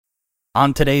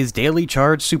On today's Daily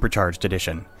Charge Supercharged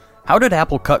edition, how did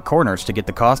Apple cut corners to get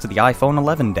the cost of the iPhone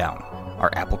 11 down? Are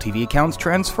Apple TV accounts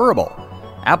transferable?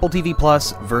 Apple TV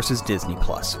Plus versus Disney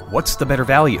Plus. What's the better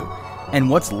value? And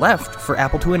what's left for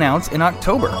Apple to announce in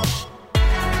October?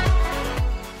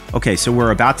 Okay, so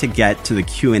we're about to get to the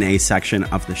Q&A section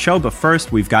of the show, but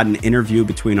first we've got an interview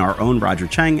between our own Roger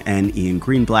Cheng and Ian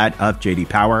Greenblatt of JD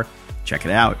Power. Check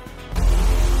it out.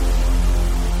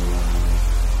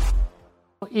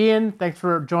 Ian, thanks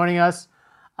for joining us.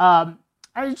 I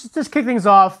just kick things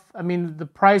off. I mean, the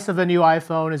price of the new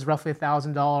iPhone is roughly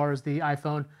 $1,000. The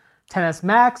iPhone XS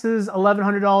Max is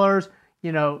 $1,100.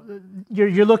 You know,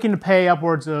 you're looking to pay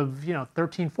upwards of $1,300,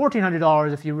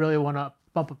 $1,400 if you really want to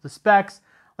bump up the specs.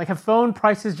 Like, have phone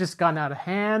prices just gotten out of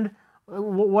hand?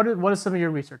 What does some of your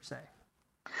research say?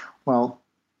 Well,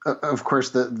 of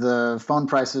course, the phone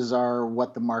prices are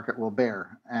what the market will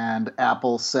bear. And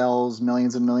Apple sells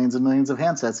millions and millions and millions of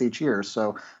handsets each year.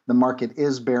 So the market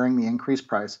is bearing the increased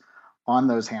price on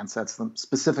those handsets,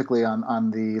 specifically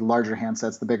on the larger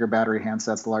handsets, the bigger battery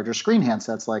handsets, the larger screen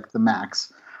handsets like the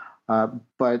Max.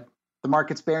 But the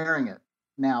market's bearing it.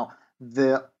 Now,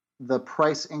 the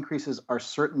price increases are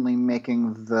certainly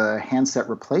making the handset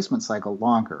replacement cycle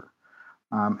longer.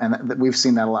 And we've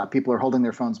seen that a lot. People are holding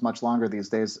their phones much longer these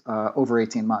days, over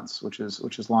 18 months, which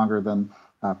is longer than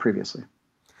previously.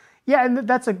 Yeah, and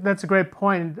that's a great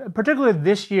point, particularly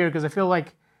this year, because I feel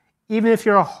like even if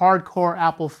you're a hardcore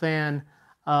Apple fan,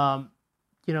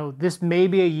 this may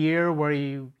be a year where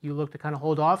you look to kind of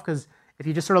hold off, because if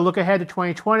you just sort of look ahead to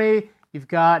 2020, you've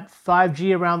got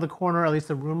 5G around the corner, at least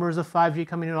the rumors of 5G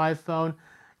coming to an iPhone.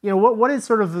 What is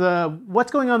sort of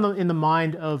what's going on in the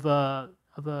mind of an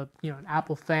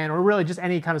Apple fan, or really just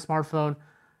any kind of smartphone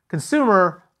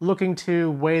consumer looking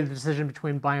to weigh the decision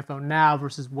between buying a phone now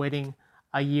versus waiting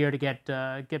a year to get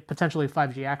potentially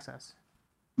 5G access?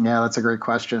 Yeah, that's a great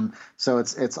question. So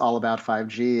it's all about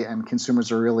 5G, and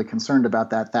consumers are really concerned about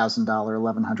that $1,000,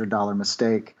 $1,100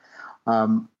 mistake.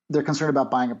 They're concerned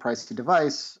about buying a pricey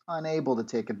device, unable to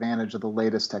take advantage of the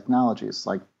latest technologies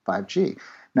like 5G.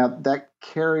 Now, that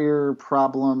carrier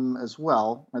problem as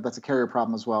well, or that's a carrier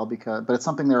problem as well, but it's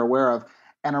something they're aware of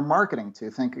and are marketing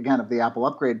to. Think again of the Apple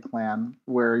upgrade plan,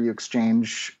 where you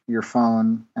exchange your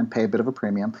phone and pay a bit of a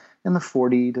premium in the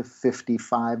 $40 to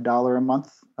 $55 a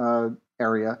month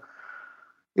area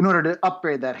in order to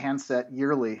upgrade that handset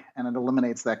yearly, and it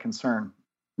eliminates that concern.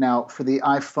 Now, for the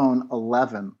iPhone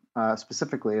 11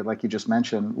 specifically, like you just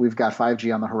mentioned, we've got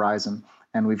 5G on the horizon.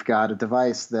 And we've got a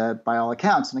device that, by all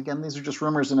accounts, and again, these are just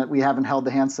rumors and we haven't held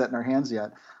the handset in our hands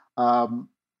yet,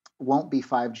 won't be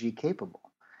 5G capable.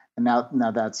 And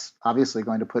now that's obviously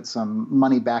going to put some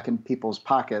money back in people's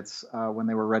pockets when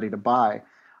they were ready to buy.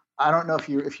 I don't know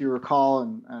if you recall,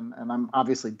 and I'm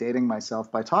obviously dating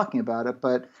myself by talking about it,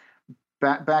 but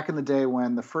back in the day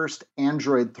when the first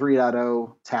Android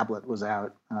 3.0 tablet was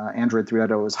out, Android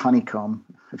 3.0 was Honeycomb,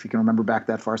 if you can remember back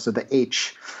that far. So the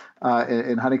H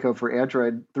in Honeycomb for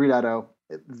Android 3.0,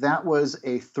 that was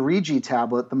a 3G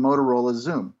tablet, the Motorola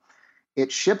Xoom.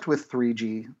 It shipped with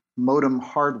 3G modem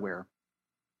hardware.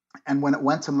 And when it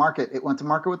went to market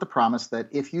with the promise that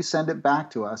if you send it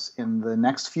back to us in the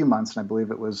next few months, and I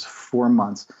believe it was 4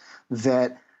 months,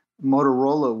 that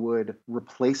Motorola would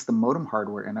replace the modem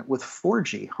hardware in it with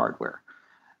 4G hardware.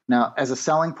 Now, as a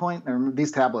selling point,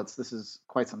 these tablets, this is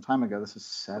quite some time ago. This is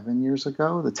 7 years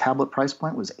ago. The tablet price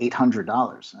point was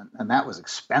 $800, and that was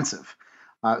expensive.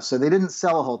 So they didn't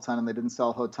sell a whole ton, and they didn't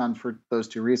sell a whole ton for those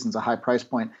two reasons: a high price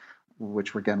point,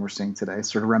 which we're seeing today,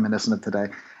 sort of reminiscent of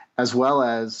today, as well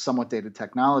as somewhat dated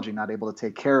technology, not able to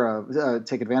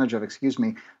take advantage of,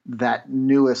 that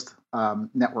newest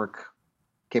network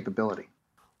capability.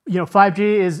 5G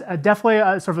is definitely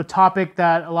sort of a topic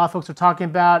that a lot of folks are talking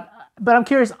about. But I'm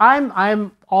curious,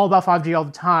 I'm all about 5G all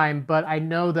the time, but I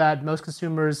know that most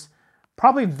consumers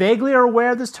probably vaguely are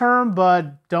aware of this term,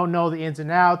 but don't know the ins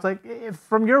and outs. Like,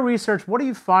 from your research, what are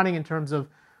you finding in terms of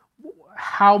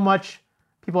how much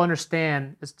people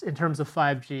understand in terms of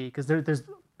 5G? Because there's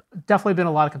definitely been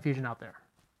a lot of confusion out there.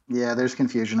 Yeah, there's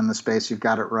confusion in the space. You've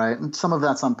got it right. And some of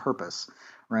that's on purpose,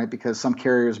 right? Because some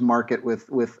carriers market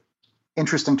with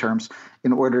interesting terms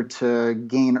in order to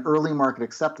gain early market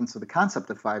acceptance of the concept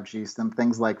of 5G,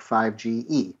 things like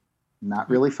 5GE, not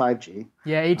really 5G.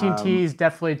 Yeah, AT&T's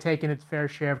definitely taken its fair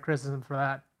share of criticism for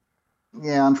that.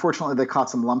 Yeah, unfortunately, they caught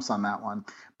some lumps on that one.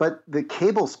 But the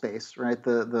cable space, right,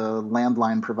 the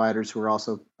landline providers who are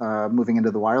also moving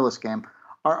into the wireless game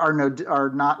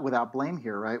are not without blame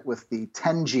here, right, with the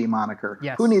 10G moniker.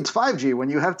 Yes. Who needs 5G when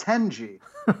you have 10G?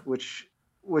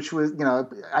 which was,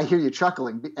 I hear you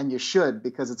chuckling, and you should,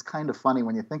 because it's kind of funny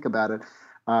when you think about it.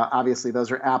 Obviously,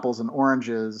 those are apples and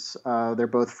oranges. They're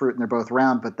both fruit and they're both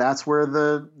round, but that's where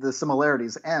the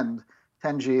similarities end.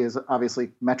 10G is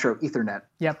obviously Metro Ethernet,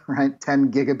 Yep. right?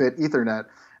 10 gigabit Ethernet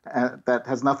that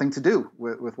has nothing to do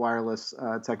with wireless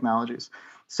technologies.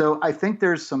 So I think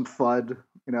there's some FUD,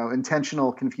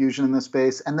 intentional confusion in this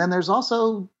space. And then there's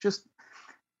also just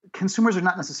consumers are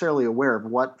not necessarily aware of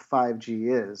what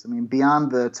 5G is. I mean,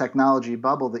 beyond the technology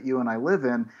bubble that you and I live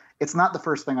in, it's not the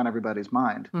first thing on everybody's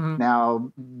mind. Mm-hmm.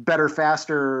 Now, better,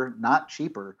 faster, not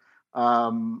cheaper,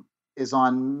 is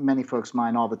on many folks'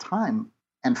 mind all the time.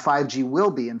 And 5G will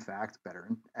be, in fact, better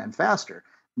and faster,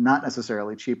 not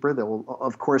necessarily cheaper. There will,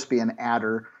 of course, be an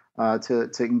adder to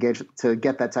engage to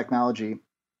get that technology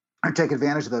or take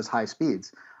advantage of those high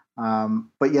speeds.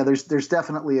 But yeah, there's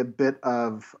definitely a bit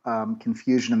of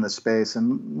confusion in the space,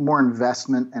 and more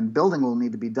investment and building will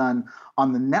need to be done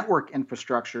on the network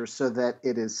infrastructure so that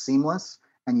it is seamless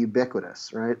and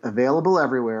ubiquitous, right? Available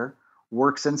everywhere,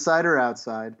 works inside or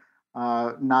outside,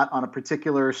 not on a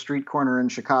particular street corner in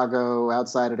Chicago,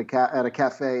 outside at a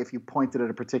cafe if you pointed at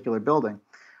a particular building.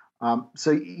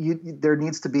 So there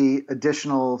needs to be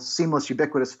additional seamless,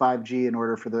 ubiquitous 5G in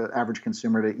order for the average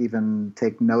consumer to even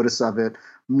take notice of it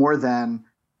more than,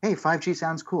 hey, 5G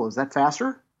sounds cool. Is that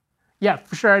faster? Yeah,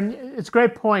 for sure. And it's a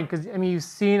great point because, I mean, you've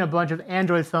seen a bunch of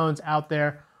Android phones out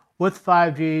there with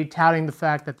 5G touting the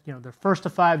fact that, they're first to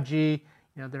 5G.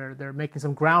 They're making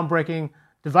some groundbreaking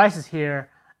devices here.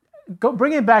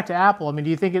 Bring it back to Apple. I mean, do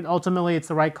you think ultimately it's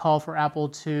the right call for Apple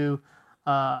to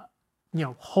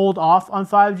hold off on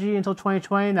 5G until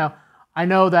 2020. Now, I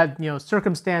know that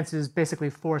circumstances basically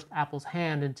forced Apple's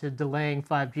hand into delaying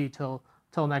 5G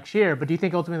till next year. But do you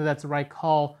think ultimately that's the right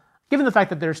call, given the fact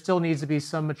that there still needs to be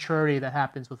some maturity that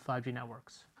happens with 5G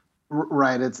networks?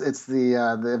 Right. It's the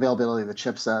availability of the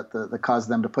chipset that caused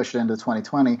them to push it into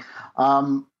 2020.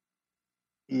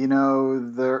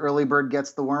 The early bird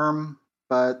gets the worm,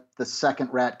 but the second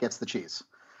rat gets the cheese.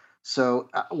 So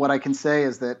what I can say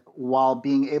is that while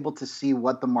being able to see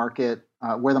what the market,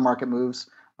 where the market moves,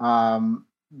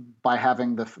 by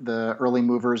having the early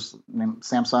movers,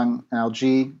 Samsung and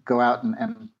LG, go out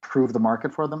and prove the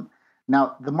market for them.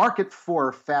 Now, the market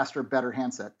for faster, better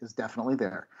handset is definitely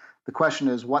there. The question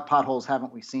is, what potholes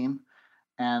haven't we seen?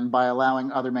 And by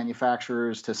allowing other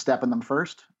manufacturers to step in them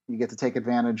first, you get to take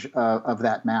advantage of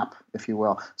that map, if you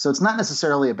will. So it's not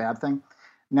necessarily a bad thing.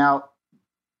 Now,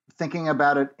 thinking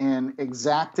about it in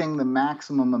exacting the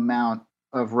maximum amount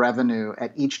of revenue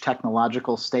at each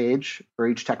technological stage or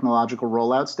each technological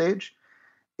rollout stage,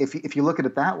 if you look at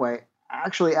it that way,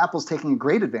 actually Apple's taking a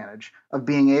great advantage of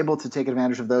being able to take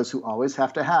advantage of those who always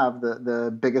have to have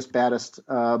the biggest, baddest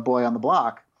boy on the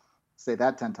block. Say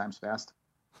that 10 times fast.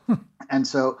 And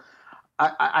so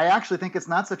I actually think it's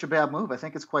not such a bad move. I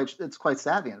think it's quite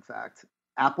savvy, in fact.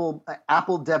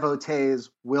 Apple devotees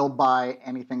will buy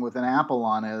anything with an Apple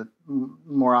on it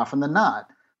more often than not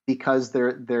because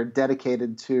they're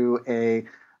dedicated to an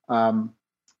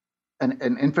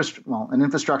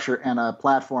infrastructure and a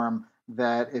platform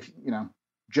that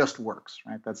just works,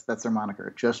 right? That's their moniker.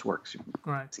 It just works.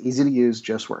 Right. It's easy to use,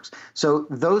 just works. So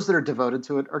those that are devoted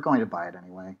to it are going to buy it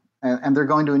anyway. And they're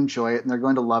going to enjoy it, and they're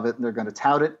going to love it, and they're going to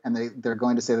tout it, and they're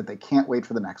going to say that they can't wait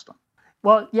for the next one.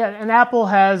 Well, yeah, and Apple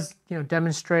has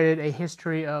demonstrated a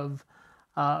history of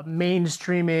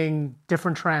mainstreaming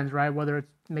different trends, right? Whether it's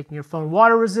making your phone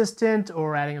water resistant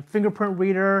or adding a fingerprint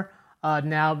reader,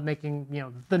 now making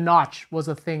the notch was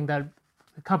a thing that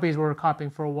companies were copying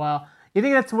for a while. You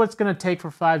think that's what's going to take for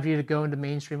 5G to go into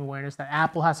mainstream awareness? That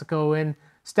Apple has to go in,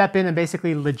 step in, and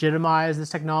basically legitimize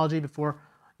this technology before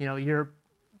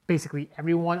basically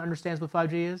everyone understands what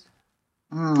 5G is?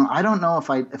 I don't know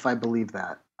if I believe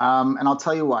that. And I'll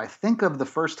tell you why. Think of the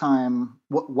first time,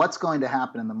 what's going to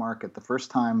happen in the market the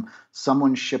first time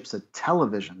someone ships a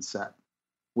television set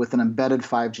with an embedded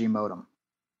 5G modem.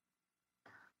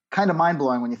 Kind of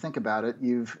mind-blowing when you think about it.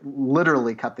 You've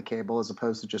literally cut the cable as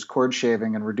opposed to just cord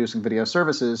shaving and reducing video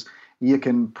services. You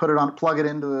can plug it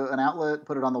into an outlet,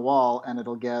 put it on the wall, and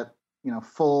it'll get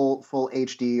full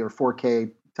HD or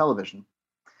 4K television.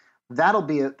 That'll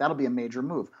be a major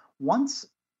move. Once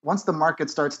the market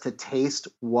starts to taste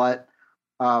what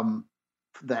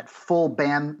that full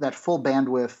wireless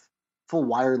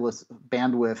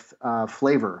bandwidth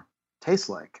flavor tastes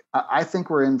like, I think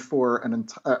we're in for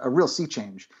a real sea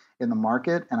change in the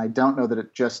market, and I don't know that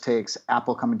it just takes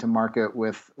Apple coming to market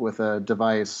with a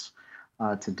device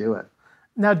to do it.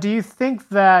 Now, do you think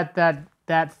that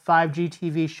 5G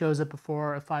TV shows up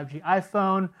before a 5G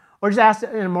iPhone, or just asked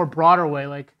in a more broader way,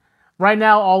 like right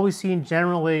now, all we've seen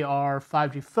generally are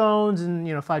 5G phones and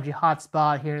 5G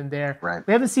hotspot here and there. Right.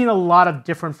 We haven't seen a lot of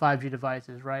different 5G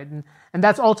devices, right? And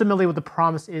that's ultimately what the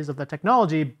promise is of the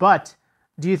technology. But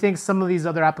do you think some of these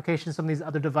other applications, some of these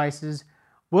other devices,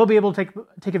 will be able to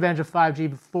take advantage of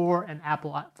 5G before an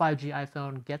Apple 5G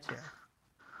iPhone gets here?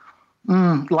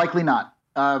 Likely not.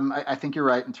 I think you're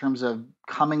right in terms of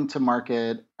coming to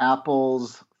market.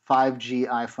 Apple's 5G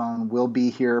iPhone will be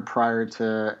here prior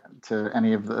to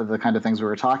any of the kind of things we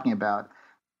were talking about.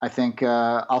 I think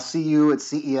I'll see you at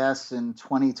CES in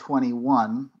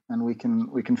 2021, and we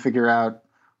can figure out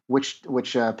which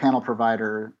panel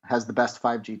provider has the best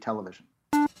 5G television.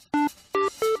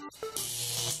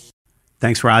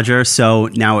 Thanks, Roger. So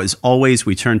now, as always,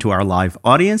 we turn to our live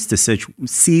audience to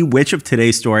see which of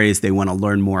today's stories they want to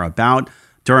learn more about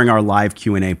during our live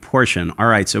Q&A portion. All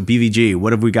right, so BVG,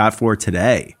 what have we got for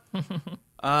today?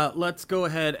 Let's go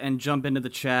ahead and jump into the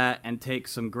chat and take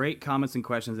some great comments and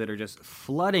questions that are just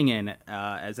flooding in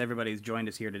as everybody's joined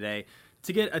us here today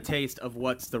to get a taste of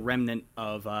what's the remnant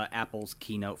of Apple's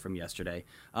keynote from yesterday.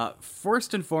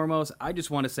 First and foremost, I just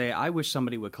want to say I wish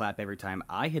somebody would clap every time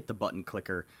I hit the button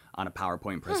clicker on a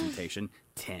PowerPoint presentation.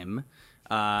 Tim.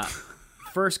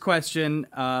 First question,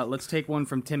 let's take one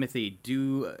from Timothy.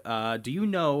 Do you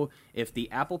know if the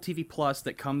Apple TV Plus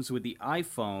that comes with the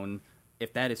iPhone,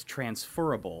 if that is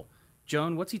transferable?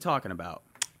 Joan, what's he talking about?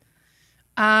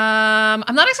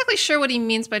 I'm not exactly sure what he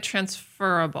means by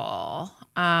transferable.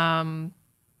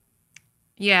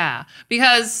 Yeah,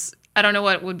 because I don't know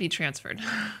what would be transferred.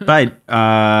 But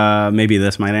maybe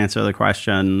this might answer the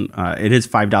question. It is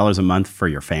 $5 a month for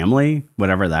your family,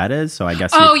 whatever that is. So I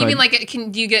guess. You mean like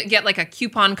do you get like a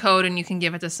coupon code and you can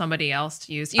give it to somebody else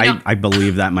to use? I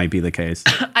believe that might be the case.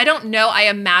 I don't know. I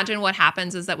imagine what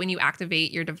happens is that when you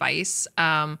activate your device,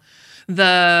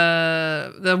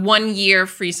 the 1 year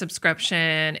free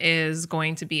subscription is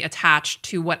going to be attached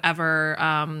to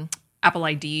whatever Apple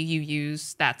ID you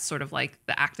use. That's sort of like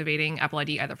the activating Apple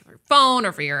ID either for your phone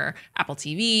or for your Apple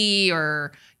TV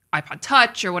or iPod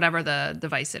Touch or whatever the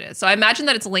device it is. So I imagine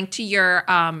that it's linked to your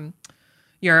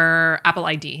Apple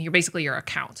ID, basically your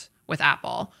account with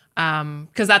Apple.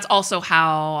 Because that's also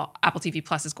how Apple TV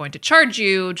Plus is going to charge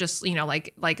you, just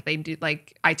like they do,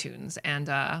 like iTunes and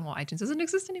iTunes doesn't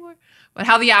exist anymore, but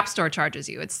how the App Store charges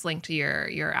you, it's linked to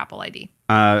your Apple ID.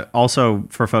 Also,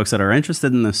 for folks that are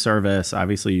interested in this service,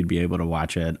 obviously you'd be able to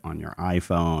watch it on your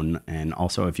iPhone, and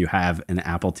also if you have an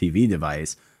Apple TV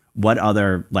device, what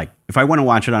other if I want to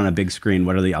watch it on a big screen,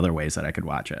 what are the other ways that I could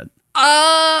watch it?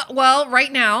 Well,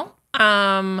 right now,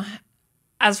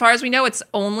 as far as we know, it's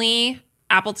only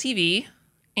Apple TV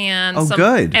and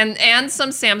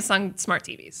some Samsung smart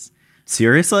TVs.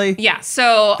 Seriously? Yeah.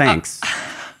 So thanks.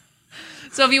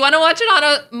 So if you want to watch it on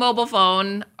a mobile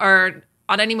phone or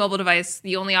on any mobile device,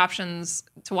 the only options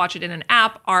to watch it in an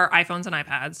app are iPhones and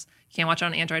iPads. You can't watch it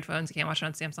on Android phones. You can't watch it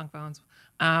on Samsung phones.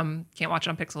 Can't watch it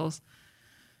on Pixels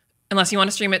unless you want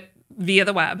to stream it via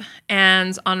the web.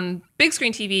 And on big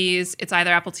screen TVs, it's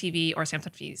either Apple TV or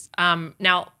Samsung TVs.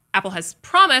 Now, Apple has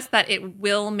promised that it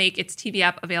will make its TV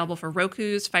app available for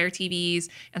Roku's, Fire TVs,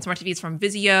 and smart TVs from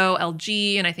Vizio,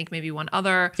 LG, and I think maybe one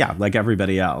other. Yeah, like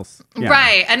everybody else. Yeah.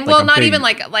 Right. And even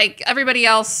like everybody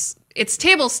else, it's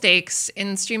table stakes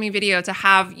in streaming video to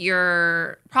have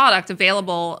your product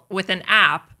available with an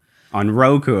app. On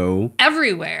Roku.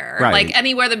 Everywhere. Right. Like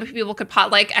anywhere that people could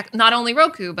not only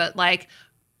Roku, but like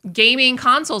gaming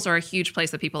consoles are a huge place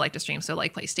that people like to stream. So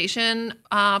like PlayStation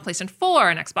 4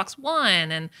 and Xbox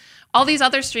One and all these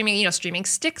other streaming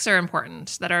sticks are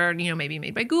important that are, maybe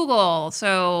made by Google.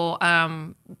 So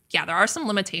there are some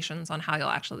limitations on how you'll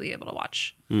actually be able to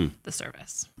watch the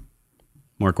service.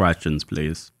 More questions,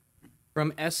 please.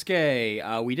 From SK,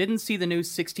 we didn't see the new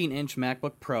 16-inch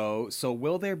MacBook Pro, so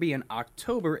will there be an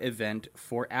October event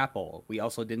for Apple? We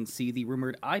also didn't see the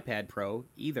rumored iPad Pro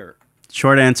either.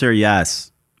 Short answer,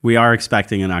 yes. We are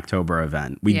expecting an October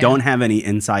event. We don't have any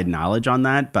inside knowledge on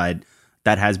that, but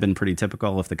that has been pretty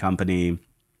typical of the company.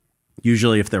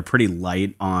 Usually if they're pretty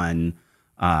light on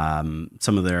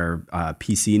some of their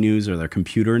PC news or their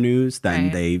computer news, then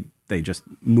they just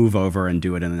move over and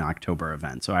do it in an October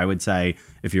event. So I would say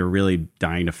if you're really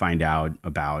dying to find out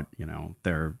about,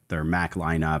 their Mac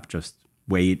lineup, just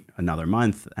wait another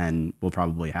month and we'll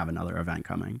probably have another event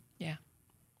coming. Yeah.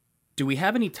 Do we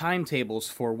have any timetables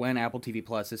for when Apple TV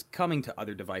Plus is coming to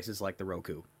other devices like the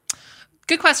Roku?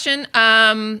 Good question.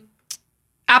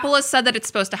 Apple has said that it's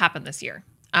supposed to happen this year.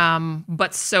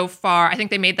 But so far, I think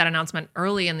they made that announcement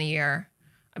early in the year,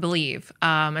 I believe.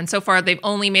 And so far, they've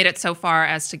only made it so far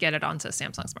as to get it onto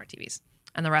Samsung Smart TVs.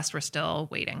 And the rest we're still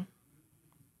waiting.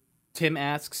 Tim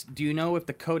asks, do you know if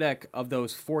the codec of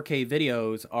those 4K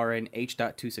videos are in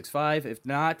H.265? If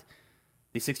not,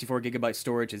 the 64 gigabyte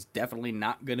storage is definitely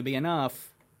not going to be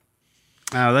enough.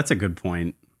 Oh, that's a good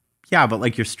point. Yeah, but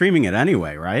like you're streaming it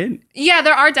anyway, right? Yeah,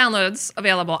 there are downloads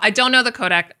available. I don't know the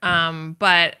codec,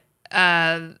 but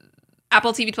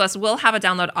Apple TV Plus will have a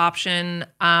download option.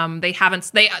 They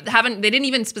didn't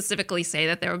even specifically say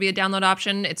that there would be a download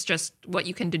option. It's just what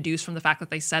you can deduce from the fact that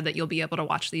they said that you'll be able to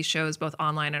watch these shows both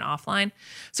online and offline.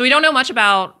 So we don't know much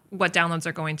about what downloads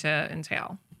are going to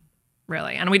entail,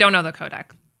 really. And we don't know the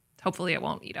codec. Hopefully it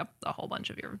won't eat up a whole bunch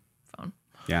of your phone.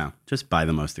 Yeah, just buy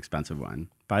the most expensive one.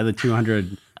 Buy the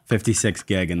 256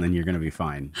 gig and then you're going to be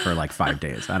fine for like 5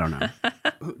 days. I don't know.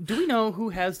 Do we know who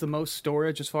has the most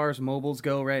storage as far as mobiles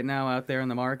go right now out there in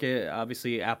the market?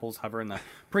 Obviously, Apple's hovering the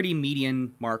pretty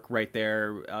median mark right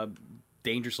there,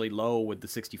 dangerously low with the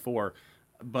 64.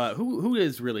 But who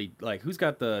is really, like, who's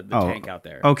got the tank out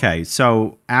there? Okay,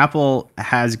 so Apple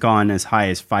has gone as high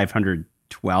as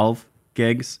 512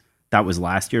 gigs. That was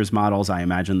last year's models. I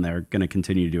imagine they're going to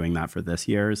continue doing that for this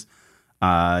year's.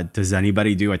 Does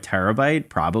anybody do a terabyte?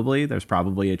 Probably. There's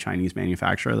probably a Chinese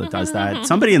manufacturer that does that.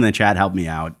 Somebody in the chat help me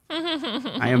out.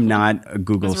 I am not a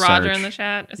Google Is Roger search. in the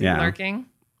chat? Is he lurking?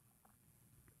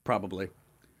 Probably.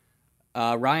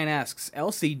 Ryan asks,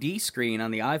 LCD screen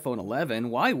on the iPhone 11,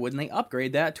 why wouldn't they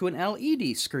upgrade that to an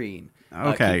LED screen?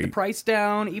 Okay. Keep the price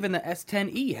down. Even the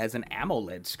S10e has an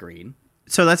AMOLED screen.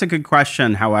 So that's a good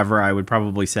question. However, I would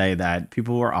probably say that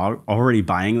people were already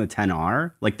buying the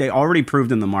 10R. Like they already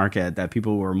proved in the market that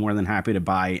people were more than happy to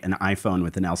buy an iPhone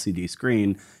with an LCD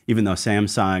screen, even though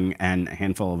Samsung and a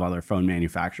handful of other phone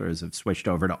manufacturers have switched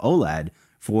over to OLED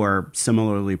for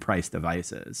similarly priced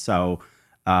devices. So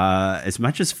as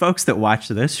much as folks that watch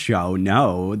this show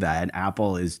know that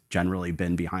Apple has generally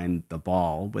been behind the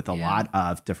ball with a lot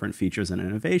of different features and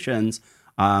innovations,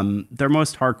 their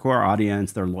most hardcore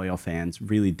audience, their loyal fans,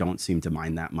 really don't seem to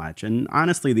mind that much. And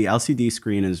honestly, the LCD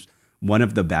screen is one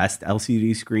of the best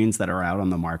LCD screens that are out on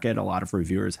the market. A lot of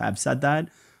reviewers have said that.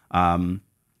 I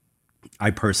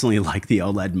personally like the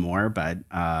OLED more, but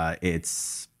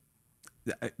it's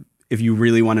if you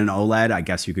really want an OLED, I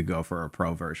guess you could go for a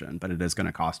Pro version, but it is going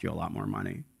to cost you a lot more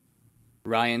money.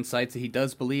 Ryan cites that he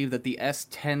does believe that the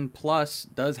S10 Plus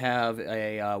does have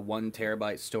a 1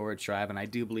 terabyte storage drive, and I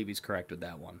do believe he's correct with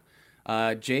that one.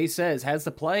 Jay says, has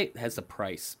the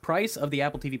price of the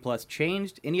Apple TV Plus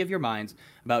changed any of your minds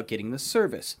about getting the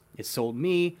service? It sold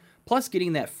me, plus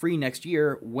getting that free next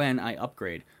year when I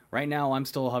upgrade. Right now, I'm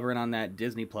still hovering on that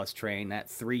Disney Plus train. That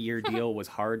 3-year deal was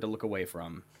hard to look away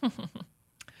from.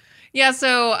 Yeah,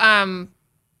 so...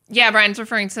 Yeah, Brian's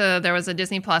referring to there was a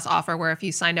Disney Plus offer where if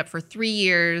you signed up for 3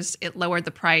 years, it lowered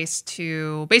the price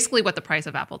to basically what the price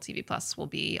of Apple TV Plus will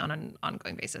be on an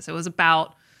ongoing basis. It was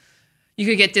about, you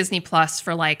could get Disney Plus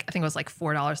for like, I think it was like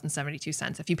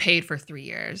 $4.72 if you paid for 3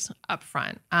 years up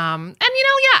front. And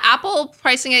Apple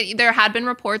pricing it, there had been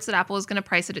reports that Apple was going to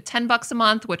price it at $10 a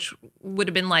month, which would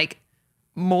have been like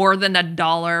more than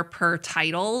 $1 per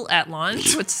title at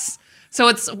launch, so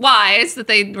it's wise that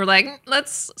they were like,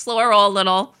 let's slow our roll a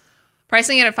little.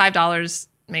 Pricing it at $5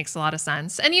 makes a lot of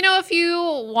sense. And if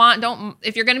you're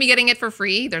going to be getting it for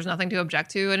free, there's nothing to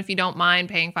object to. And if you don't mind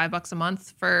paying $5 a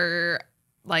month for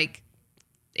like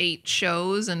 8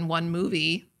 shows and 1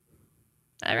 movie,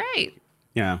 all right.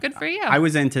 Yeah. Good for you. I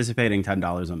was anticipating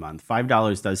 $10 a month.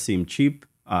 $5 does seem cheap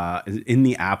in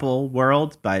the Apple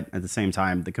world, but at the same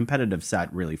time, the competitive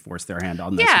set really forced their hand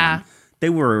on this one. They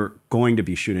were going to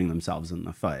be shooting themselves in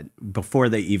the foot before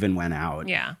they even went out.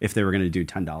 Yeah. If they were going to do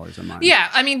 $10 a month. Yeah.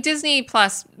 I mean, Disney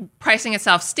Plus pricing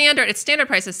itself its standard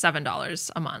price is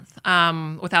 $7 a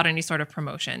month without any sort of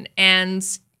promotion. And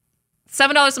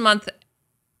 $7 a month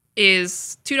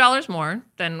is $2 more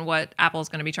than what Apple is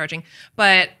going to be charging.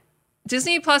 But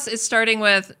Disney Plus is starting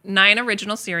with 9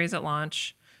 original series at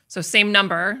launch. So same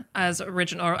number as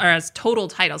original or as total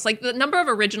titles. Like the number of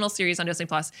original series on Disney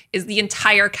Plus is the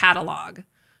entire catalog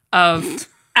of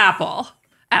Apple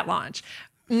at launch.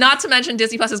 Not to mention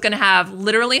Disney Plus is going to have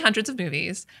literally hundreds of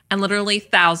movies and literally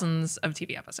thousands of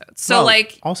TV episodes. So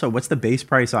also, what's the base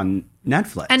price on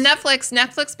Netflix? And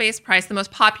Netflix base price, the most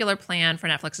popular plan for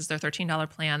Netflix is their $13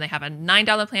 plan. They have a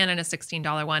 $9 plan and a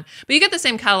 $16 one. But you get the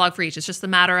same catalog for each. It's just a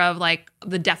matter of like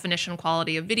the definition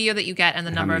quality of video that you get and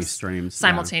the number of streams,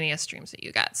 simultaneous streams that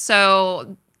you get.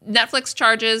 So Netflix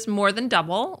charges more than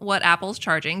double what Apple's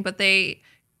charging, but they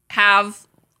have...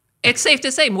 It's safe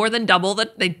to say more than double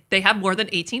that they have more than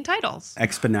 18 titles.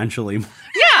 Exponentially.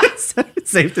 Yeah.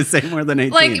 It's safe to say more than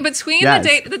 18. Like between the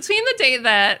date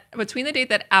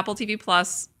that Apple TV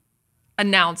Plus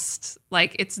announced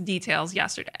like its details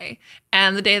yesterday.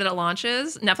 And the day that it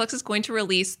launches, Netflix is going to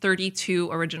release 32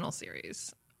 original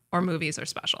series or movies or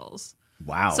specials.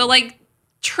 Wow. So like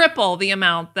triple the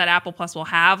amount that Apple Plus will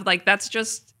have. Like that's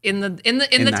just in the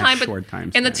time, short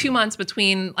time in the span. 2 months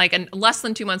between less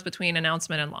than 2 months between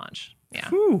announcement and launch. Yeah.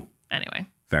 Whew. Anyway.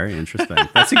 Very interesting.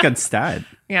 That's a good stat.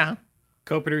 Yeah.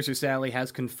 Co-producer Sally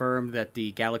has confirmed that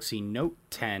the Galaxy Note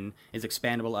 10 is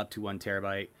expandable up to 1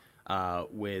 terabyte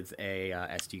with a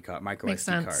SD card, micro Makes SD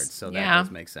sense. card. So that Yeah.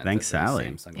 does make sense. Thanks, That's Sally.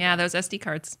 Samsung. Yeah, those SD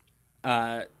cards.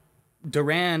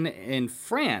 Duran in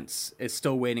France is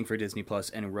still waiting for Disney Plus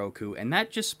and Roku, and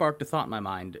that just sparked a thought in my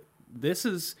mind. This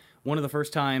is one of the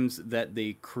first times that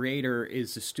the creator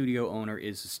is the studio owner,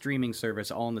 is a streaming service,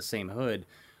 all in the same hood.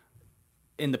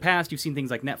 In the past, you've seen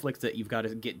things like Netflix that you've got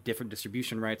to get different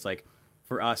distribution rights. Like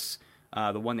for us,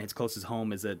 the one that hits closest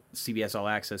home is that CBS All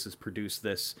Access has produced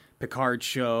this Picard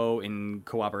show in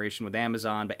cooperation with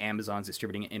Amazon, but Amazon's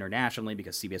distributing it internationally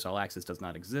because CBS All Access does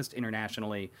not exist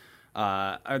internationally.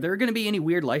 Are there going to be any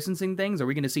weird licensing things? Are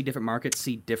we going to see different markets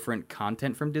see different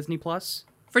content from Disney Plus?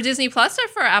 For Disney Plus or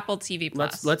for Apple TV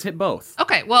Plus? Let's hit both.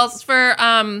 Okay, well, for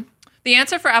the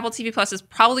answer for Apple TV Plus is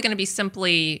probably going to be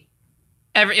simply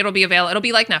it'll be available. It'll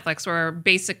be like Netflix, where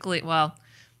basically, well,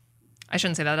 I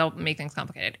shouldn't say that. That'll make things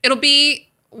complicated. It'll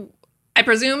be, I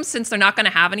presume, since they're not going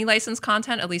to have any licensed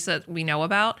content, at least that we know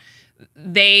about,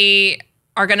 they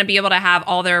are going to be able to have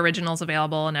all their originals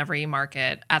available in every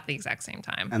market at the exact same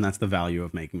time. And that's the value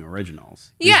of making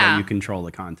originals. Yeah. Is that you control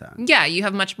the content. Yeah, you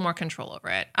have much more control over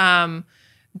it.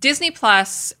 Disney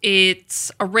Plus,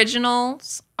 its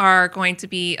originals are going to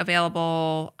be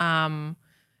available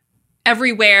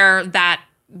everywhere that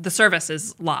the service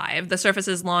is live. The service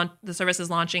is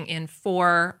launching in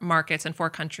 4 markets and 4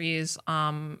 countries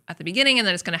at the beginning, and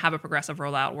then it's going to have a progressive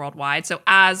rollout worldwide. So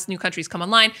as new countries come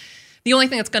online, the only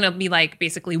thing that's going to be like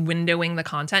basically windowing the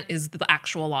content is the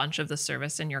actual launch of the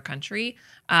service in your country.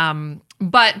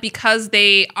 But because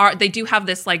they do have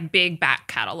this like big back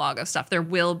catalog of stuff, there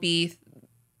will be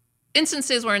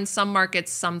instances where in some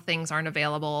markets, some things aren't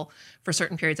available for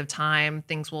certain periods of time.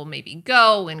 Things will maybe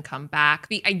go and come back.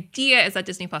 The idea is that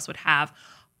Disney Plus would have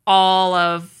all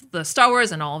of the Star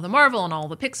Wars and all of the Marvel and all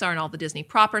the Pixar and all the Disney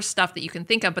proper stuff that you can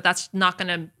think of, but that's not going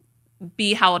to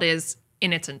be how it is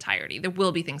in its entirety. There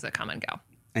will be things that come and go.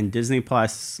 And Disney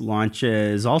Plus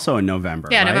launches also in November,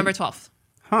 Yeah, right? November 12th.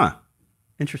 Huh.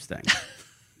 Interesting.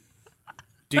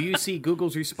 Do you see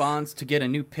Google's response to get a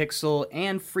new Pixel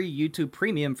and free YouTube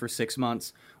Premium for 6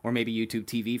 months, or maybe YouTube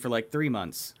TV for like 3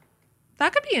 months?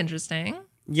 That could be interesting.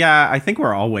 Yeah, I think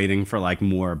we're all waiting for like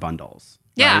more bundles.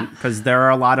 Yeah. Because there are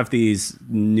a lot of these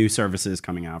new services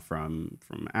coming out from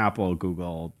Apple,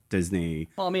 Google, Disney.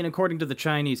 Well, I mean, according to the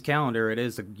Chinese calendar, it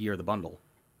is the year of the bundle.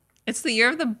 It's the year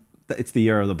of the... It's the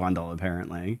year of the bundle,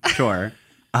 apparently. Sure.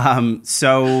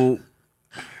 So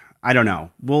I don't know.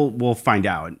 We'll find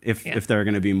out if there are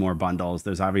going to be more bundles.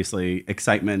 There's obviously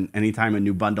excitement anytime a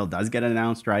new bundle does get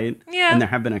announced, right? Yeah. And there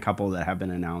have been a couple that have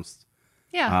been announced.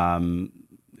 Yeah.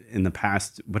 In the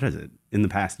past, what is it? In the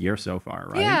past year so far,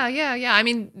 right? Yeah. I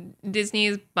mean,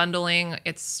 Disney's bundling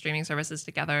its streaming services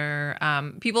together.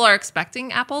 People are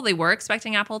expecting Apple. They were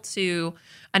expecting Apple to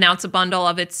announce a bundle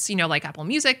of its, like Apple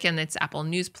Music and its Apple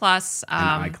News Plus.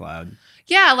 And iCloud.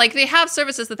 Yeah, like they have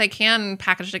services that they can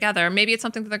package together. Maybe it's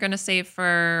something that they're going to save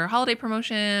for holiday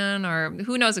promotion, or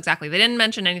who knows exactly. They didn't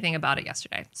mention anything about it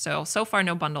yesterday. So far,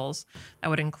 no bundles that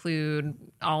would include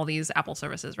all these Apple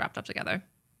services wrapped up together.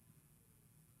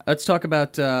 Let's talk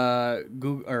about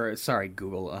Google,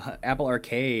 Apple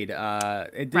Arcade.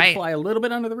 It did fly a little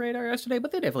bit under the radar yesterday,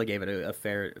 but they definitely gave it a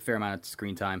fair amount of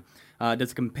screen time.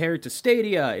 Does it compare to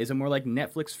Stadia? Is it more like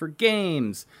Netflix for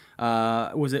games?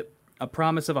 Was it a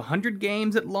promise of 100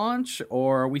 games at launch,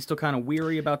 or are we still kind of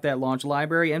weary about that launch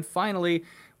library? And finally,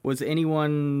 was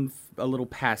anyone a little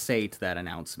passé to that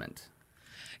announcement?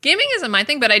 Gaming isn't my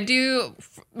thing, but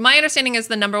my understanding is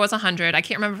the number was 100. I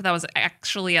can't remember if that was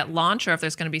actually at launch or if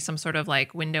there's going to be some sort of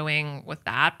like windowing with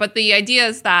that. But the idea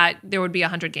is that there would be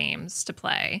 100 games to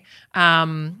play.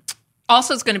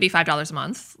 Also, it's going to be $5 a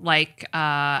month, like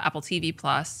Apple TV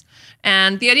Plus.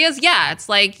 And the idea is, it's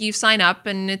like you sign up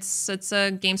and it's a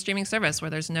game streaming service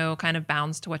where there's no kind of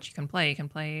bounds to what you can play. You can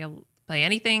play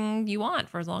anything you want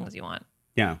for as long as you want.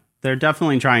 Yeah. They're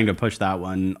definitely trying to push that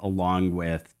one along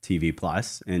with TV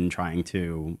Plus and trying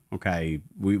to,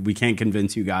 we can't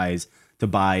convince you guys to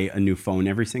buy a new phone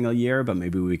every single year, but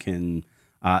maybe we can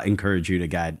encourage you to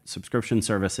get subscription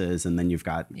services, and then you've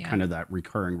got kind of that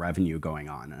recurring revenue going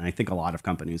on. And I think a lot of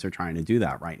companies are trying to do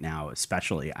that right now,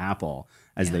 especially Apple,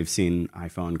 as they've seen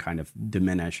iPhone kind of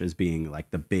diminish as being like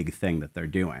the big thing that they're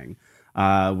doing.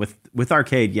 With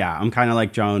arcade, yeah, I'm kind of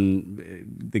like Joan.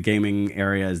 The gaming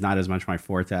area is not as much my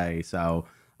forte. So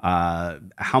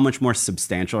how much more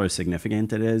substantial or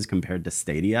significant it is compared to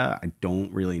Stadia, I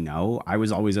don't really know. I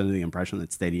was always under the impression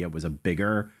that Stadia was a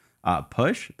bigger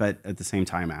push, but at the same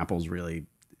time, Apple's really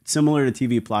similar to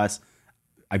TV Plus.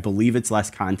 I believe it's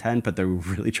less content, but they're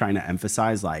really trying to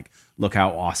emphasize, like, look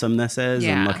how awesome this is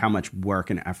and look how much work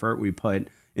and effort we put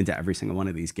into every single one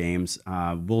of these games.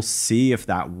 We'll see if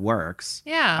that works.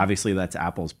 Yeah. Obviously, that's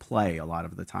Apple's play a lot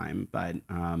of the time. But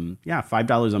yeah,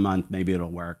 $5 a month, maybe it'll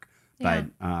work. Yeah.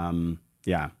 But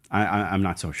yeah, I'm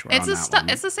not so sure on that one.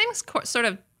 It's the same sort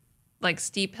of like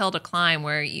steep hill to climb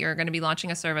where you're going to be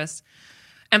launching a service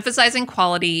emphasizing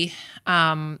quality,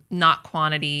 not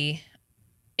quantity,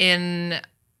 in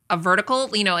a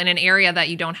vertical, in an area that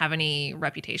you don't have any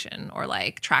reputation or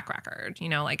like track record,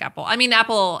 like Apple. I mean,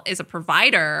 Apple is a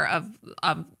provider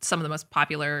of some of the most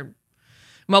popular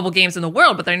mobile games in the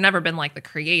world, but they've never been like the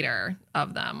creator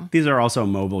of them. These are also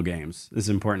mobile games. It's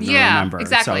important to remember.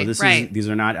 Exactly. So these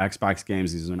are not Xbox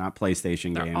games. These are not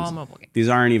PlayStation games. They're all mobile games. These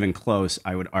aren't even close,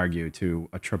 I would argue, to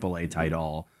a AAA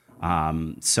title.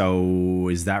 So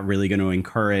is that really going to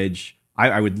encourage?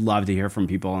 I would love to hear from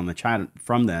people in the chat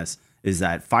from this. Is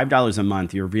that $5 a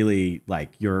month? You're really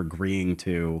you're agreeing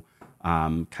to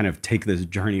kind of take this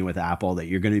journey with Apple, that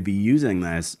you're going to be using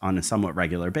this on a somewhat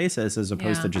regular basis, as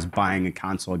opposed to just buying a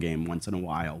console game once in a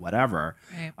while, whatever.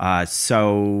 Right.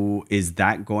 So is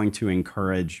that going to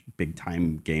encourage big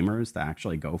time gamers to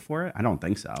actually go for it? I don't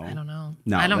think so. I don't know.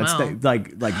 No, I don't know.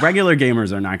 Like regular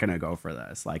gamers are not going to go for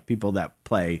this. Like people that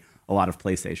play a lot of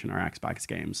PlayStation or Xbox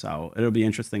games. So it'll be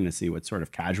interesting to see what sort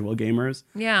of casual gamers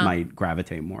might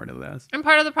gravitate more to this. And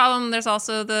part of the problem, there's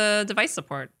also the device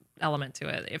support element to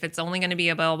it. If it's only going to be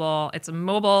available, it's a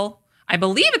mobile. I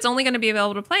believe it's only going to be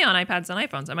available to play on iPads and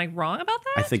iPhones. Am I wrong about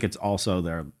that? I think it's also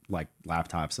their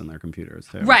laptops and their computers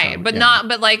too. Right, so, but not.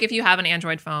 But like if you have an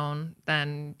Android phone,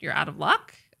 then you're out of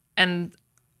luck. And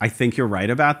I think you're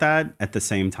right about that. At the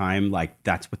same time,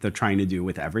 that's what they're trying to do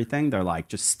with everything. They're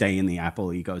just stay in the Apple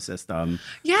ecosystem.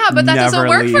 Yeah, but that doesn't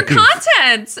work for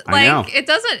content. I know. It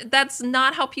doesn't. That's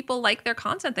not how people like their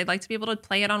content. They'd like to be able to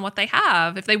play it on what they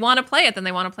have. If they want to play it, then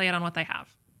they want to play it on what they have.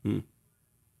 All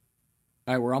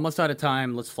right, we're almost out of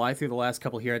time. Let's fly through the last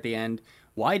couple here at the end.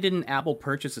 Why didn't Apple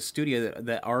purchase a studio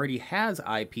that already has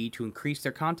IP to increase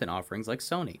their content offerings like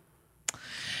Sony?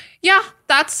 Yeah,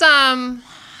 that's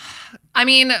I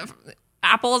mean,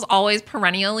 Apple has always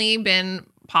perennially been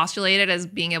postulated as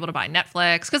being able to buy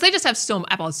Netflix because they just have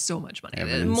Apple has so much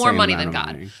money, more money than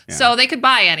God. Yeah. So they could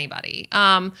buy anybody.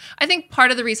 I think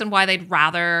part of the reason why they'd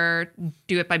rather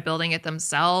do it by building it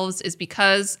themselves is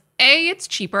because A, it's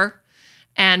cheaper.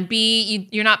 And B,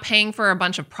 you're not paying for a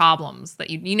bunch of problems that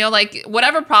like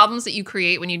whatever problems that you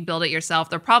create when you build it yourself,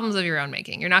 they're problems of your own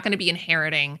making. You're not going to be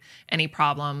inheriting any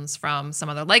problems from some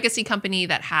other legacy company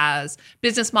that has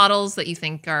business models that you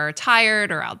think are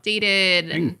tired or outdated.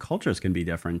 And cultures can be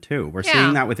different too. We're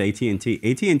seeing that with AT&T.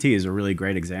 AT&T is a really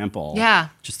great example. Yeah.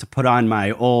 Just to put on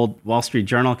my old Wall Street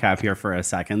Journal cap here for a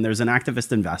second, there's an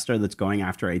activist investor that's going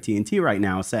after AT&T right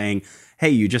now saying, hey,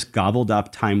 you just gobbled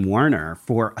up Time Warner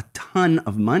for a ton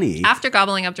of money. After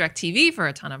gobbling up DirecTV for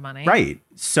a ton of money. Right.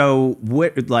 So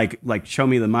what, like show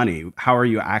me the money. How are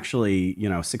you actually,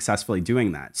 successfully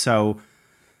doing that? So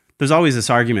there's always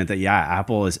this argument that,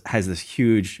 Apple has this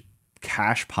huge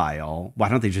cash pile. Why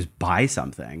don't they just buy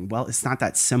something? Well, it's not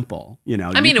that simple.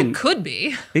 It could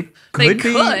be. It could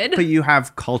be, but you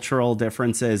have cultural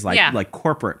differences, like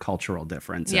corporate cultural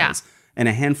differences. Yeah. And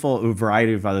a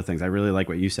variety of other things. I really like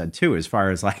what you said too, as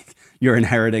far as you're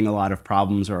inheriting a lot of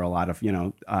problems or a lot of,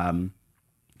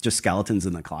 just skeletons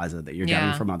in the closet that you're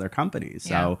getting from other companies.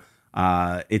 So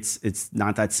it's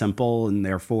not that simple. And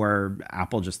therefore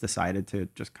Apple just decided to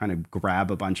just kind of grab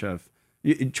a bunch of,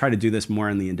 try to do this more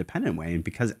in the independent way. And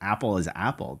because Apple is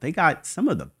Apple, they got some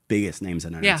of the biggest names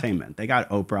in entertainment. They got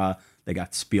Oprah, they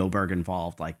got Spielberg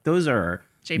involved. Those are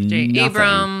J.J.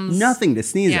 Abrams. Nothing to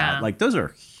sneeze at. Those are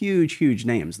huge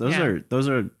names. Those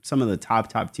are some of the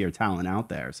top tier talent out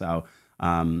there. So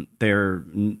they're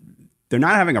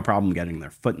not having a problem getting their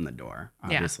foot in the door,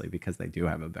 obviously, because they do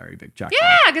have a very big checkbook.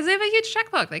 Yeah, because they have a huge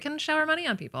checkbook. They can shower money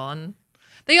on people. And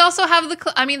they also have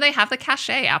they have the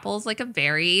cachet. Apple's a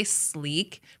very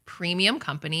sleek, premium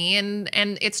company, and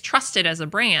it's trusted as a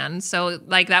brand. So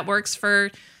that works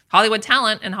for Hollywood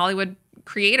talent and Hollywood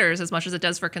creators as much as it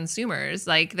does for consumers.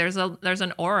 There's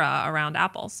an aura around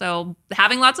Apple. So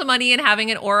having lots of money and having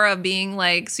an aura of being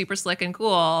super slick and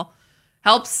cool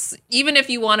helps, even if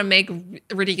you want to make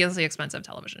ridiculously expensive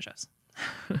television shows.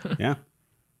 Yeah.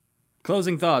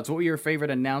 Closing thoughts. What were your favorite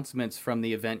announcements from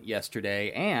the event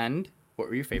yesterday? And What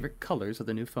were your favorite colors of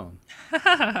the new phone?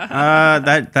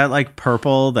 That like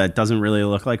purple that doesn't really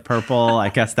look like purple. I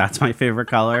guess that's my favorite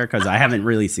color because I haven't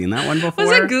really seen that one before.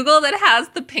 Was it Google that has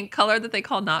the pink color that they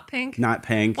call not pink? Not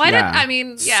pink. Why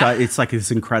yeah. So it's like this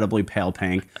incredibly pale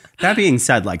pink. That being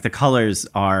said, like the colors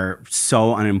are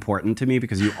so unimportant to me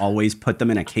because you always put them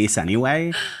in a case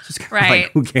anyway. Just kind of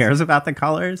like, who cares about the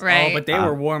colors? Right. Oh, but they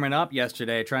were warming up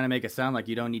yesterday, trying to make it sound like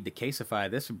you don't need to caseify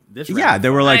this. Yeah, they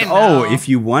were like, oh, if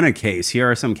you want a case, here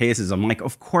are some cases. I'm like,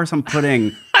 of course I'm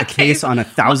putting a case on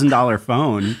 $1,000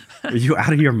 phone. Are you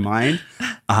out of your mind?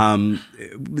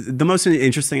 The most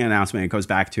interesting announcement, it goes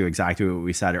back to exactly what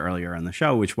we said earlier on the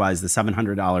show, which was the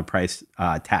 $700 price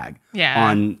tag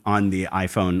on the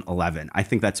iPhone 11. I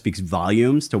think that speaks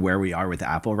volumes to where we are with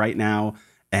Apple right now.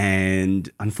 And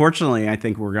unfortunately, I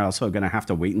think we're also going to have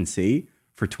to wait and see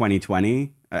for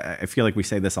 2020. I feel like we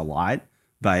say this a lot,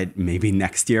 but maybe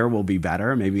next year will be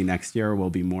better. Maybe next year will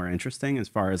be more interesting as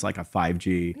far as like a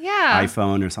 5G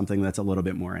iPhone or something that's a little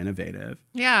bit more innovative.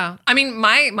 Yeah. I mean,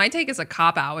 my take is a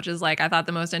cop-out, which is like, I thought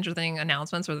the most interesting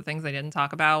announcements were the things they didn't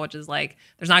talk about, which is like,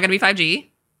 there's not going to be 5G,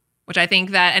 which I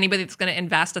think that anybody that's going to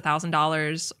invest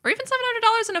 $1,000 or even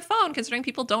 $700 in a phone, considering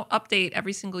people don't update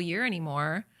every single year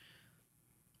anymore.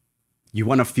 You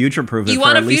want to future-proof it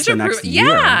for at least the next year.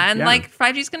 Yeah, and like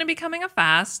 5G is going to be coming up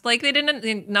fast. Like they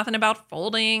didn't nothing about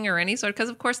folding or any sort, because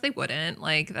of course they wouldn't.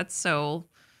 Like that's so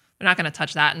they're not going to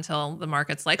touch that until the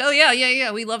market's like, oh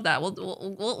yeah, we love that.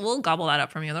 We'll gobble that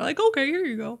up from you. They're like, okay, here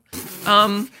you go.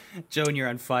 Joan, you're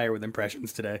on fire with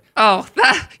impressions today. Oh,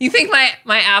 you think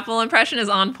my Apple impression is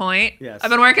on point? Yes. I've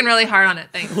been working really hard on it.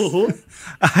 Thanks.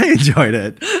 I enjoyed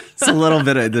it. It's a little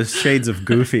bit of the shades of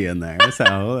goofy in there,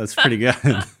 so that's pretty good.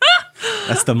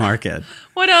 That's the market.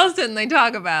 What else didn't they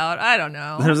talk about? I don't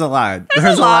know. There's a lot.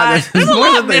 There's a lot. There's more a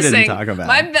lot that they missing. didn't talk about.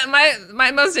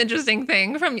 My most interesting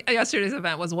thing from yesterday's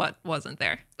event was what wasn't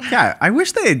there. Yeah, I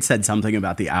wish they had said something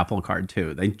about the Apple Card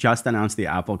too. They just announced the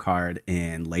Apple Card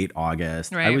in late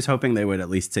August. Right. I was hoping they would at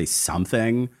least say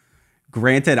something.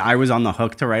 Granted, I was on the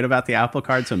hook to write about the Apple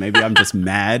Card, so maybe I'm just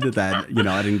mad that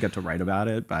I didn't get to write about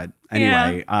it. But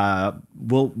anyway,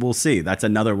 we'll see. That's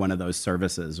another one of those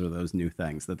services or those new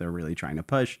things that they're really trying to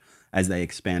push as they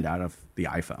expand out of the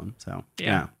iPhone. So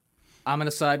yeah. I'm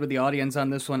gonna side with the audience on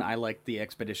this one. I like the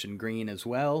Expedition Green as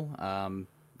well.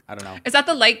 I don't know. Is that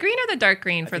the light green or the dark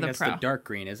green for the that's Pro? the dark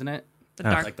green, isn't it? The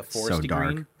dark, like the foresty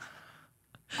green.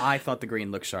 I thought the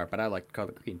green looked sharp, but I like the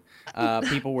color green.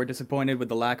 People were disappointed with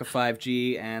the lack of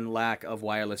 5G and lack of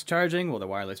wireless charging. Well, the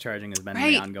wireless charging has been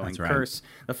the ongoing curse.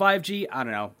 The 5G, I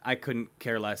don't know. I couldn't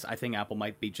care less. I think Apple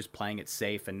might be just playing it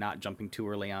safe and not jumping too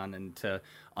early on into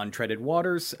untreaded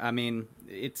waters. I mean,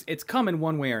 it's coming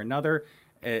one way or another.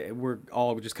 We're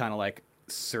all just kind of like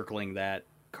circling that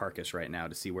carcass right now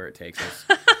to see where it takes us.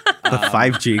 The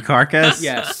 5G carcass?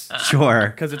 Yes. Sure.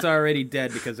 Because it's already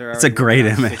dead because they're It's a great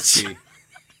image.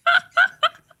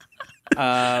 Wait,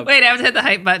 I have to hit the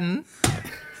hype button.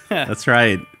 That's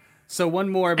right. So one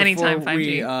more before Anytime,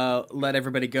 5G. we let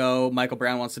everybody go. Michael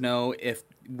Brown wants to know if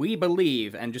we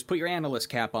believe, and just put your analyst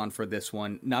cap on for this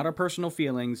one, not our personal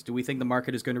feelings, do we think the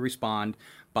market is going to respond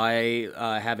by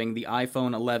having the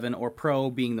iPhone 11 or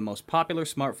Pro being the most popular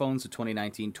smartphones of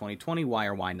 2019-2020? Why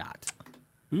or why not?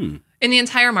 In the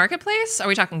entire marketplace? Are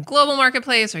we talking global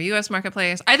marketplace or US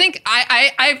marketplace? I think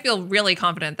I feel really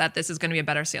confident that this is going to be a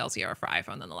better sales year for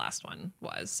iPhone than the last one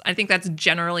was. I think that's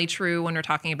generally true when we're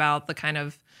talking about the kind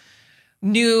of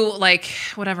new, like,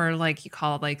 whatever, like you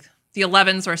call it, like the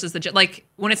 11s versus like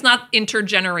when it's not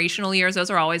intergenerational years, those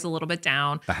are always a little bit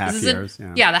down. The half years.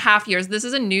 The half years. This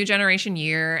is a new generation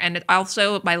year. And it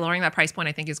also, by lowering that price point,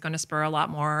 I think is going to spur a lot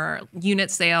more unit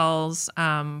sales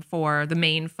for the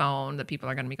main phone that people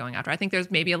are going to be going after. I think there's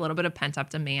maybe a little bit of pent up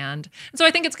demand. And so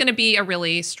I think it's going to be a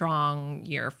really strong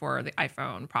year for the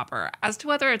iPhone proper. As to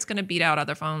whether it's going to beat out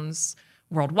other phones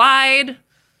worldwide,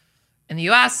 in the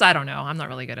US, I don't know. I'm not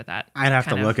really good at that. I'd have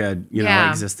to look at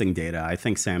existing data. I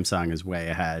think Samsung is way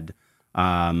ahead.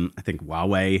 I think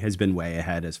Huawei has been way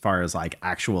ahead as far as like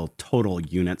actual total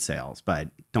unit sales. But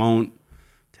don't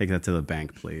take that to the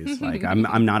bank, please. Like I'm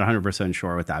not 100%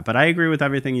 sure with that. But I agree with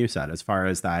everything you said as far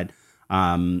as that.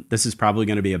 This is probably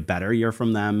going to be a better year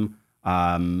from them.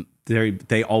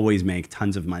 They always make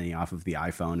tons of money off of the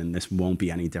iPhone, and this won't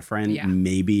be any different. Yeah.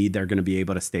 Maybe they're going to be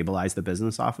able to stabilize the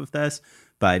business off of this,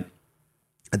 but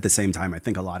at the same time, I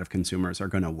think a lot of consumers are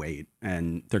going to wait,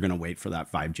 and they're going to wait for that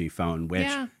 5G phone, which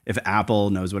if Apple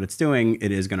knows what it's doing,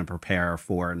 it is going to prepare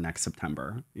for next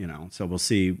September, so we'll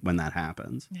see when that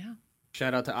happens. Yeah.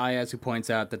 Shout out to Ayaz, who points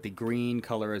out that the green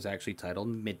color is actually titled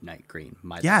Midnight Green.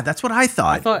 Yeah, that's what I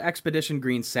thought. I thought Expedition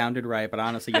Green sounded right, but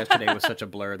honestly, yesterday was such a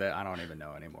blur that I don't even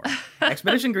know anymore.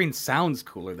 Expedition Green sounds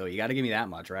cooler, though. You got to give me that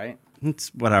much, right?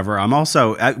 It's whatever. I'm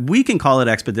also, we can call it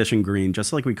Expedition Green,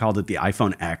 just like we called it the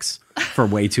iPhone X for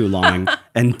way too long.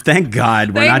 And thank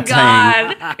God we're not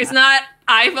saying. It's not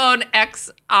iPhone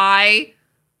XI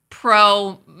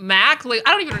Pro Mac. Like,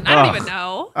 I don't even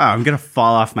know. Oh, I'm going to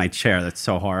fall off my chair. That's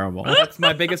so horrible. That's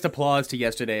my biggest applause to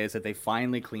yesterday is that they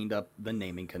finally cleaned up the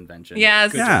naming convention.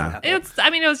 Yes. Good job, Apple.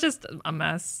 It was just a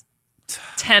mess.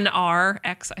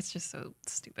 10RX. It's just so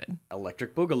stupid.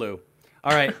 Electric Boogaloo.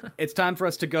 All right, it's time for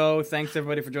us to go. Thanks,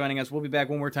 everybody, for joining us. We'll be back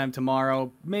one more time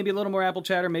tomorrow. Maybe a little more Apple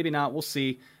chatter, maybe not. We'll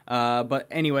see. But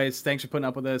anyways, thanks for putting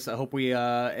up with us. I hope we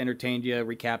entertained you,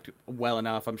 recapped well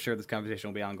enough. I'm sure this conversation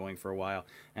will be ongoing for a while.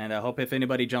 And I hope if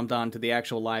anybody jumped on to the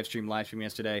actual live stream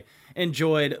yesterday,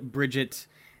 enjoyed Bridget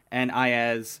and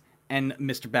Ayaz and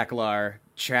Mr. Bacalar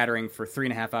chattering for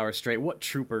 3.5 hours straight. What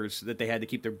troopers that they had to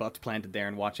keep their butts planted there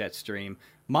and watch that stream.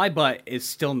 My butt is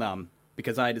still numb,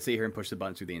 because I had to sit here and push the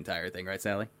buttons through the entire thing, right,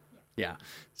 Sally? Yeah.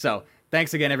 So,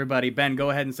 thanks again, everybody. Ben,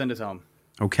 go ahead and send us home.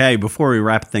 Okay, before we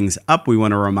wrap things up, we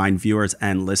want to remind viewers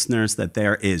and listeners that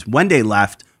there is one day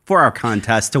left for our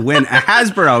contest to win a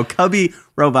Hasbro Cubby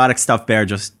robotic stuffed bear.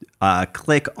 Just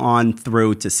click on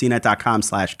through to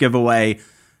cnet.com/giveaway.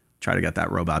 Try to get that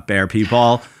robot bear,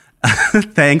 people.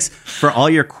 Thanks for all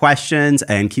your questions,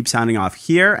 and keep sounding off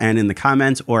here and in the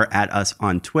comments or at us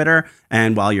on Twitter.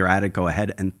 And while you're at it, go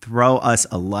ahead and throw us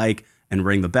a like and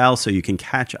ring the bell so you can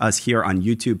catch us here on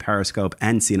YouTube, Periscope,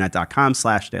 and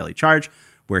cnet.com/dailycharge.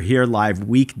 We're here live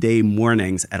weekday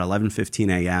mornings at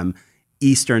 11:15 a.m.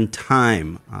 Eastern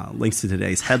Time. Links to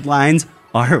today's headlines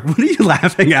are, what are you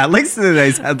laughing at? Links to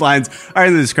today's headlines are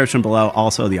in the description below.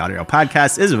 Also, the audio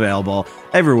podcast is available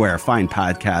everywhere fine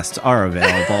podcasts are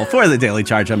available. For the Daily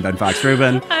Charge, I'm Ben Fox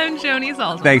Rubin. I'm Joni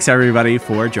Salzman. Thanks, everybody,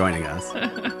 for joining us.